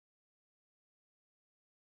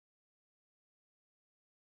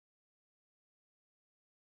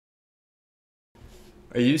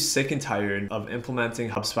Are you sick and tired of implementing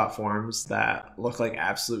HubSpot forms that look like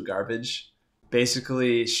absolute garbage?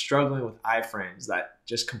 Basically, struggling with iFrames that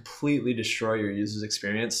just completely destroy your user's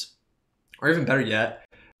experience? Or even better yet,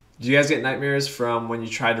 do you guys get nightmares from when you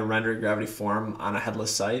tried to render a Gravity form on a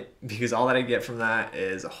headless site? Because all that I get from that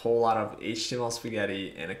is a whole lot of HTML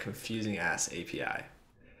spaghetti and a confusing ass API.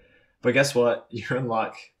 But guess what? You're in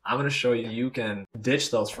luck. I'm going to show you can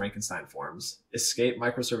ditch those Frankenstein forms, escape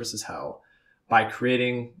microservices hell by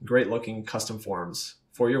creating great looking custom forms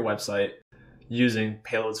for your website using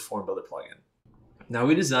Payload's Form Builder plugin. Now,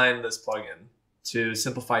 we designed this plugin to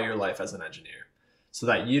simplify your life as an engineer so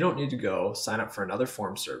that you don't need to go sign up for another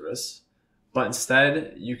form service, but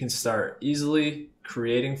instead you can start easily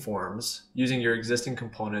creating forms using your existing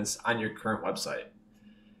components on your current website.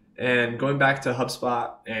 And going back to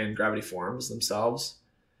HubSpot and Gravity Forms themselves,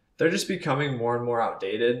 they're just becoming more and more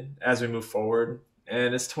outdated as we move forward.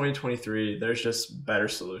 And it's 2023, there's just better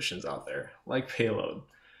solutions out there, like Payload.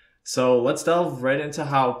 So let's delve right into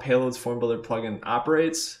how Payload's Form Builder plugin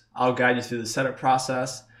operates. I'll guide you through the setup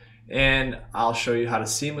process, and I'll show you how to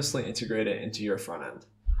seamlessly integrate it into your front end.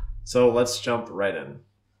 So let's jump right in.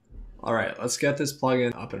 All right, let's get this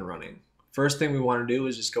plugin up and running. First thing we want to do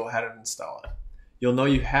is just go ahead and install it. You'll know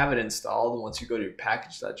you have it installed once you go to your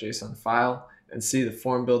package.json file and see the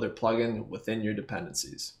Form Builder plugin within your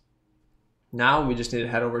dependencies. Now we just need to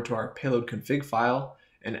head over to our payload config file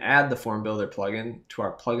and add the Form Builder plugin to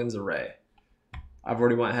our plugins array. I've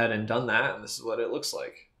already went ahead and done that, and this is what it looks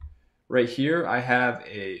like. Right here, I have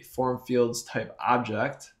a form fields type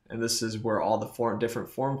object, and this is where all the different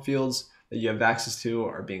form fields that you have access to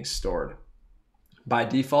are being stored. By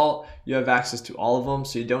default, you have access to all of them,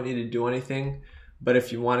 so you don't need to do anything. But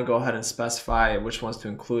if you want to go ahead and specify which ones to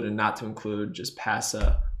include and not to include, just pass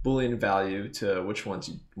a Boolean value to which ones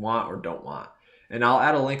you want or don't want. And I'll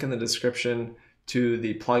add a link in the description to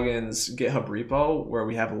the plugin's GitHub repo where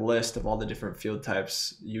we have a list of all the different field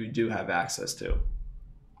types you do have access to.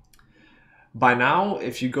 By now,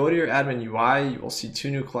 if you go to your admin UI, you will see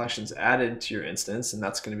two new collections added to your instance, and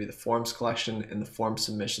that's going to be the Forms collection and the Form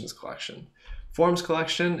Submissions collection. Forms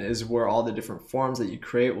collection is where all the different forms that you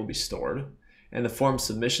create will be stored. And the Form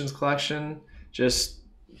Submissions collection, just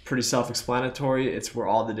pretty self-explanatory. It's where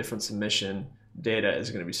all the different submission data is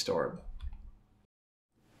going to be stored.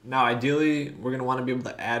 Now, ideally, we're going to want to be able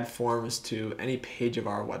to add forms to any page of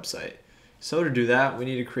our website. So to do that, we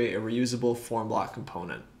need to create a reusable form block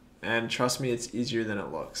component. And trust me, it's easier than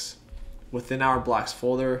it looks. Within our blocks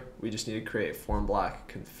folder, we just need to create a form block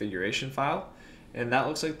configuration file. And that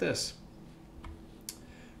looks like this.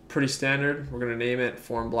 Pretty standard. We're going to name it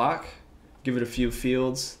form block. Give it a few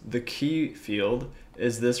fields. The key field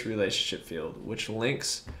is this relationship field, which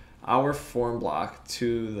links our form block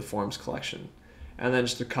to the forms collection. And then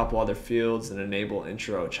just a couple other fields, an enable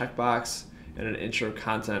intro checkbox and an intro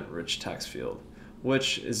content rich text field,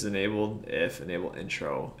 which is enabled if enable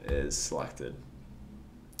intro is selected.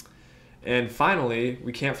 And finally,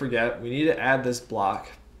 we can't forget, we need to add this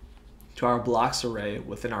block to our blocks array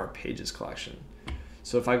within our pages collection.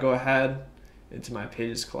 So if I go ahead into my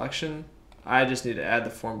pages collection, I just need to add the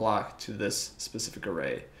form block to this specific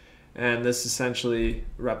array. And this essentially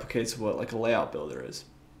replicates what like a layout builder is.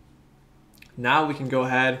 Now we can go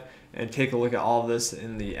ahead and take a look at all of this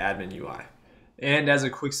in the admin UI. And as a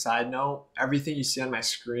quick side note, everything you see on my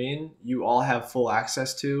screen, you all have full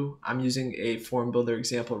access to. I'm using a Form Builder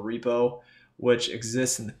example repo, which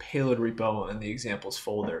exists in the payload repo in the examples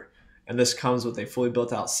folder. And this comes with a fully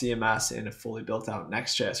built out CMS and a fully built out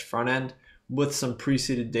Next.js front end with some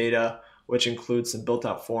pre-seeded data, which includes some built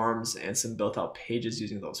out forms and some built out pages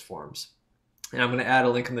using those forms. And I'm going to add a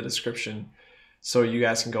link in the description so you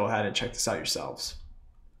guys can go ahead and check this out yourselves.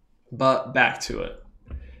 But back to it.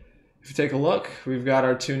 If you take a look, we've got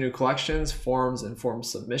our two new collections, forms and form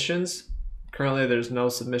submissions. Currently there's no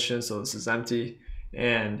submission, so this is empty.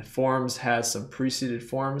 And forms has some pre-seeded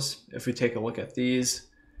forms. If we take a look at these,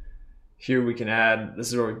 here we can add, this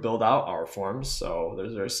is where we build out our forms. So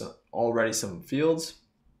there's already some fields.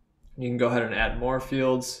 You can go ahead and add more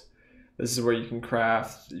fields. This is where you can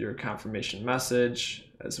craft your confirmation message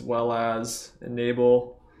as well as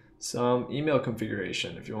enable some email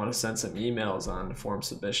configuration if you want to send some emails on the form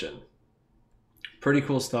submission. Pretty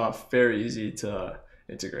cool stuff, very easy to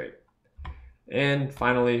integrate. And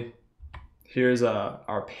finally, here's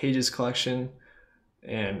our pages collection.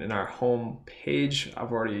 And in our home page,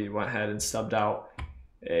 I've already went ahead and subbed out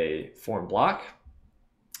a form block.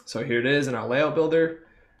 So here it is in our layout builder.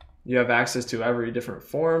 You have access to every different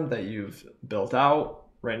form that you've built out.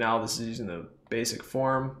 Right now, this is using the basic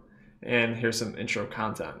form, and here's some intro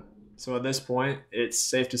content. So at this point, it's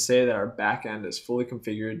safe to say that our back end is fully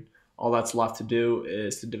configured. All that's left to do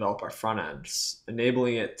is to develop our front ends,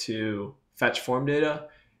 enabling it to fetch form data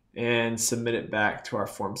and submit it back to our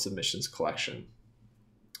form submissions collection.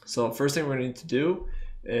 So first thing we're going to need to do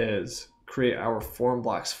is create our form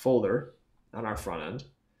blocks folder on our front end.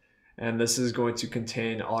 And this is going to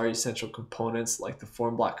contain all our essential components like the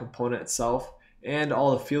form block component itself and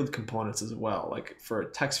all the field components as well, like for a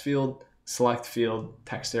text field, select field,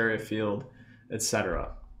 text area field,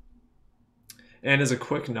 etc. And as a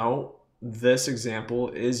quick note, this example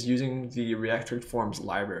is using the React Forms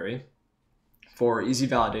library for easy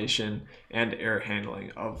validation and error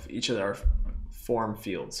handling of each of our form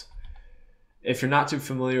fields. If you're not too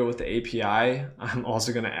familiar with the API, I'm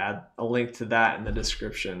also going to add a link to that in the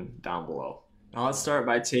description down below. Now let's start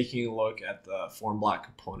by taking a look at the form block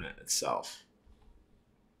component itself.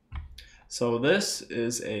 So this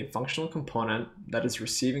is a functional component that is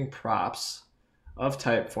receiving props of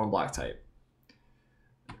type form block type.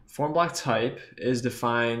 Form block type is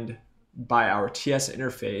defined by our TS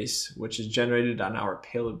interface, which is generated on our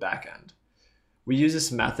payload backend. We use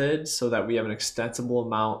this method so that we have an extensible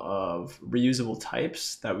amount of reusable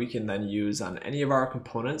types that we can then use on any of our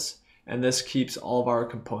components, and this keeps all of our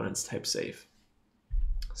components type safe.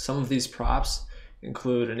 Some of these props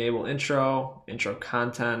include enable intro, intro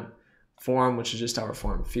content, form, which is just our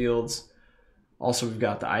form fields. Also, we've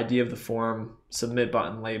got the ID of the form, submit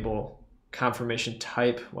button label, confirmation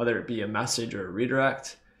type, whether it be a message or a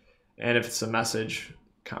redirect, and if it's a message,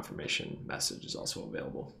 confirmation message is also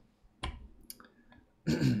available.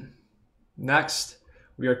 Next,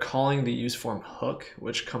 we are calling the useForm hook,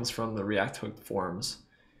 which comes from the React Hook Forms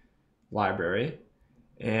library.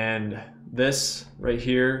 And this right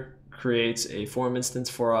here creates a form instance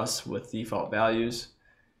for us with default values.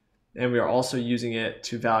 And we are also using it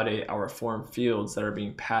to validate our form fields that are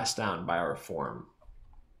being passed down by our form.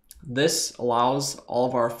 This allows all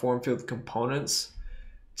of our form field components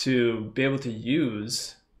to be able to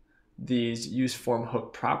use these useForm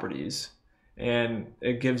hook properties, and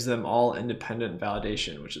it gives them all independent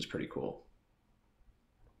validation, which is pretty cool.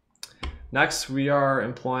 Next, we are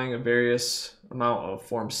employing a various amount of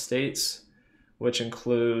form states, which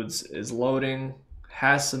includes is loading,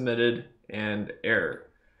 has submitted, and error.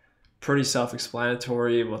 Pretty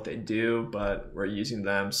self-explanatory what they do, but we're using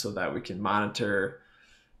them so that we can monitor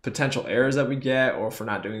potential errors that we get, or if we're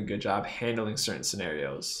not doing a good job handling certain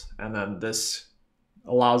scenarios. And then this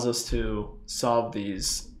allows us to solve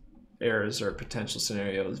these errors or potential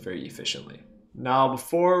scenarios very efficiently. Now,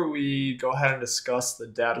 before we go ahead and discuss the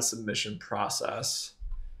data submission process,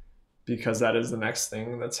 because that is the next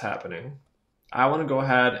thing that's happening, I want to go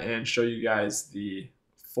ahead and show you guys the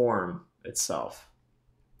form itself.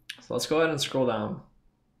 So let's go ahead and scroll down,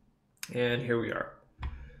 and here we are.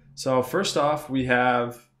 So first off, we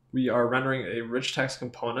are rendering a rich text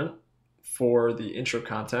component for the intro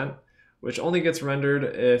content, which only gets rendered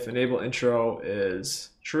if enable intro is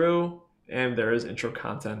true and there is intro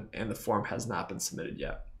content and the form has not been submitted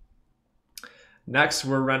yet. Next,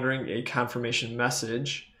 we're rendering a confirmation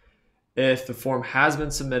message if the form has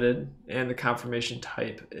been submitted and the confirmation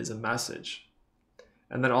type is a message.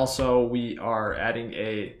 And then also we are adding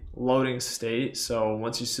a loading state. So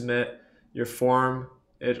once you submit your form,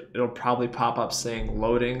 it'll probably pop up saying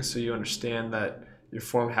loading, so you understand that your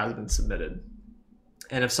form has been submitted.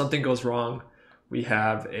 And if something goes wrong, we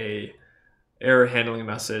have a error handling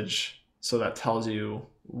message, so that tells you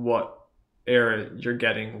what error you're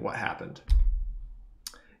getting, what happened.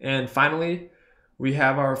 And finally, we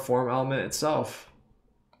have our form element itself,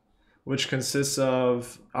 which consists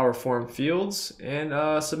of our form fields and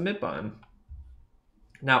a submit button.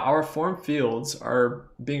 Now, our form fields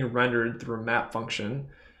are being rendered through a map function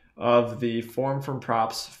of the form from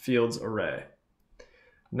props fields array.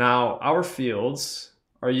 Now, our fields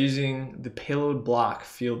are using the payload block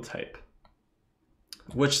field type,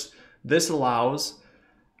 which this allows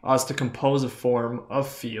us to compose a form of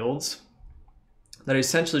fields that are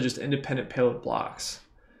essentially just independent payload blocks.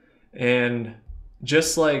 And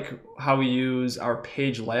just like how we use our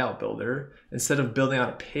page layout builder, instead of building out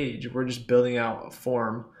a page, we're just building out a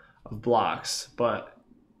form of blocks. But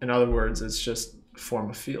in other words, it's just a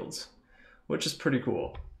form of fields, which is pretty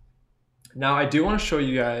cool. Now, I do want to show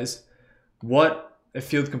you guys what a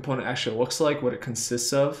field component actually looks like, what it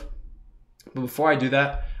consists of. But before I do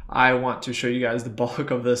that, I want to show you guys the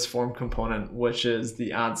bulk of this form component, which is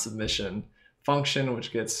the onSubmission function,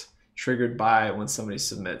 which gets triggered by when somebody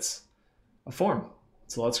submits a form.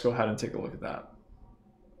 So let's go ahead and take a look at that.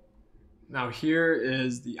 Now here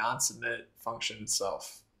is the onSubmit function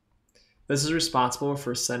itself. This is responsible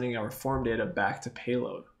for sending our form data back to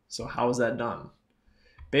payload. So how is that done?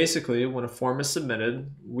 Basically, when a form is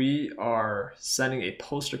submitted, we are sending a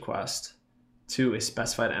post request to a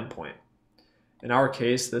specified endpoint. In our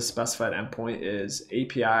case, this specified endpoint is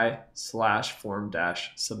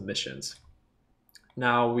API/form-submissions.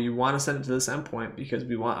 Now we want to send it to this endpoint because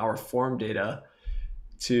we want our form data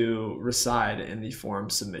to reside in the form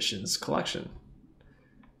submissions collection.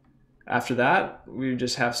 After that, we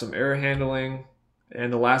just have some error handling,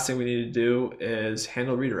 and the last thing we need to do is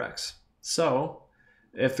handle redirects. So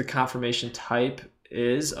if the confirmation type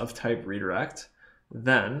is of type redirect,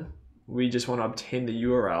 then we just want to obtain the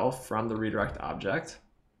URL from the redirect object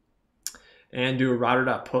and do a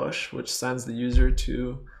router.push, which sends the user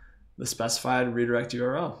to the specified redirect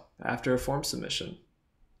URL after a form submission,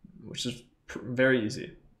 which is very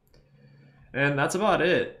easy. And that's about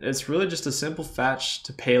it. It's really just a simple fetch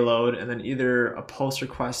to payload and then either a post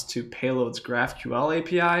request to payload's GraphQL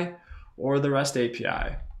API or the REST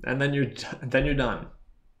API. And then you're done.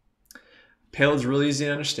 Payload's really easy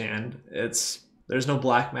to understand. There's no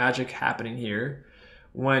black magic happening here.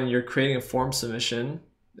 When you're creating a form submission,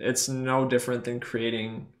 it's no different than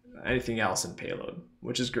creating anything else in Payload,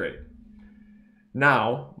 which is great.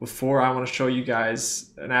 Now, before I want to show you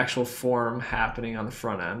guys an actual form happening on the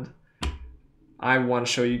front end, I want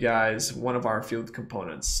to show you guys one of our field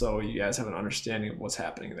components so you guys have an understanding of what's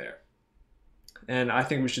happening there. And I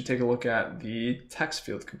think we should take a look at the text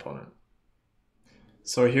field component.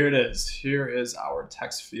 So here it is. Here is our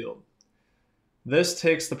text field. This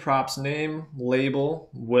takes the prop's name, label,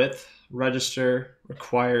 width, register,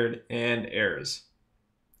 required, and errors.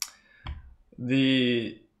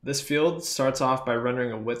 This field starts off by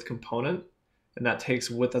rendering a width component, and that takes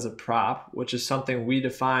width as a prop, which is something we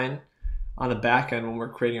define on the back end when we're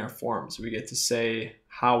creating our forms. We get to say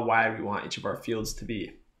how wide we want each of our fields to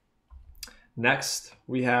be. Next,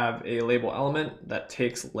 we have a label element that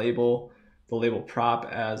takes the label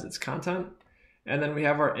prop as its content. And then we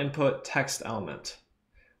have our input text element,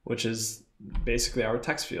 which is basically our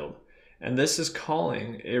text field. And this is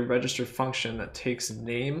calling a register function that takes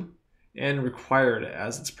name and required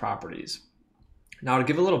as its properties. Now, to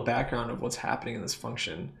give a little background of what's happening in this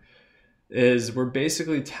function is we're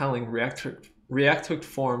basically telling React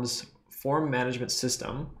Form's form management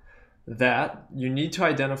system that you need to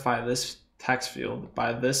identify this text field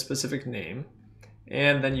by this specific name,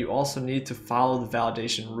 and then you also need to follow the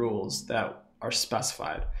validation rules that are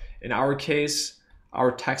specified. In our case,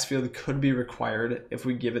 our text field could be required if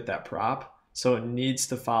we give it that prop, so it needs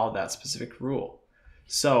to follow that specific rule.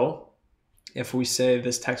 So if we say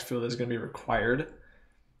this text field is going to be required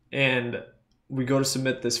and we go to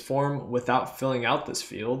submit this form without filling out this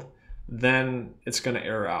field, then it's going to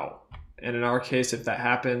error out. And in our case, if that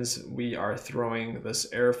happens, we are throwing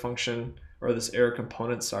this error function or this error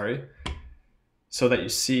component, so that you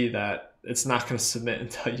see that it's not going to submit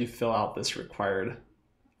until you fill out this required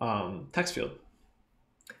text field.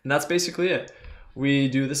 And that's basically it. We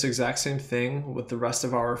do this exact same thing with the rest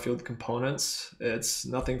of our field components. It's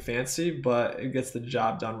nothing fancy, but it gets the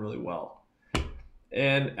job done really well.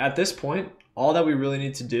 And at this point, all that we really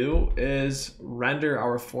need to do is render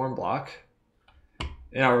our form block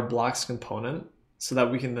in our blocks component so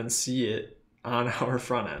that we can then see it on our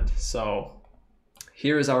front end. So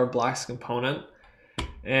here is our blocks component,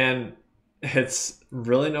 and it's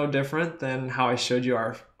really no different than how I showed you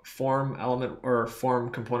our form element or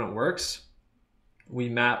form component works. We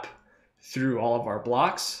map through all of our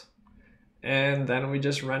blocks, and then we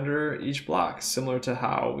just render each block, similar to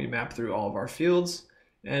how we map through all of our fields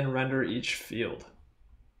and render each field.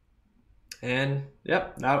 And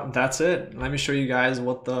yep, that's it. Let me show you guys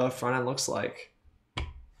what the front end looks like.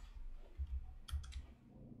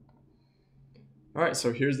 All right,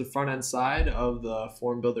 so here's the front end side of the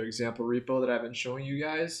form builder example repo that I've been showing you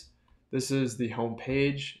guys. This is the home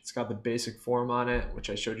page. It's got the basic form on it, which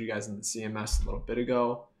I showed you guys in the CMS a little bit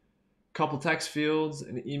ago. A couple text fields,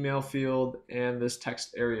 an email field, and this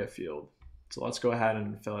text area field. So let's go ahead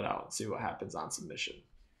and fill it out and see what happens on submission.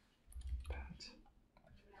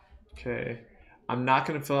 Okay, I'm not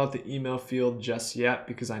going to fill out the email field just yet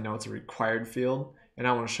because I know it's a required field, and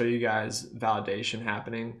I want to show you guys validation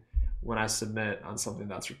happening when I submit on something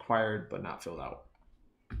that's required but not filled out.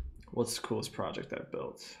 What's the coolest project I've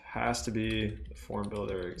built? Has to be the form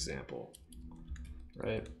builder example,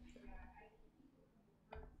 right?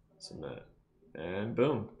 Submit, and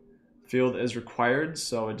boom. Field is required,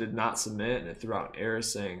 so it did not submit, and it threw out an error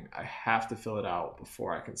saying I have to fill it out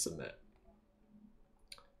before I can submit.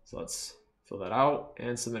 So let's fill that out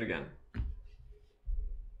and submit again.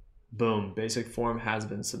 Boom, basic form has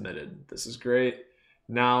been submitted. This is great.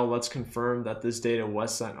 Now let's confirm that this data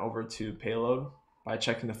was sent over to Payload. by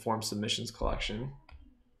checking the form submissions collection.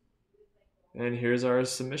 And here's our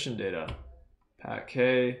submission data. Pat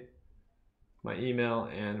K, my email,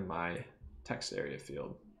 and my text area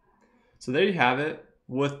field. So there you have it.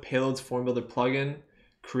 With Payload's Form Builder plugin,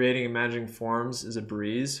 creating and managing forms is a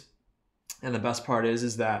breeze. And the best part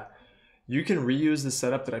is that you can reuse the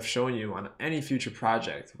setup that I've shown you on any future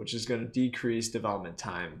project, which is going to decrease development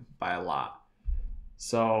time by a lot.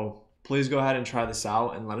 So please go ahead and try this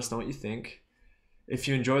out and let us know what you think. If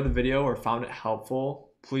you enjoyed the video or found it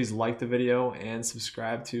helpful, please like the video and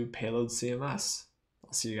subscribe to Payload CMS.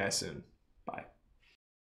 I'll see you guys soon.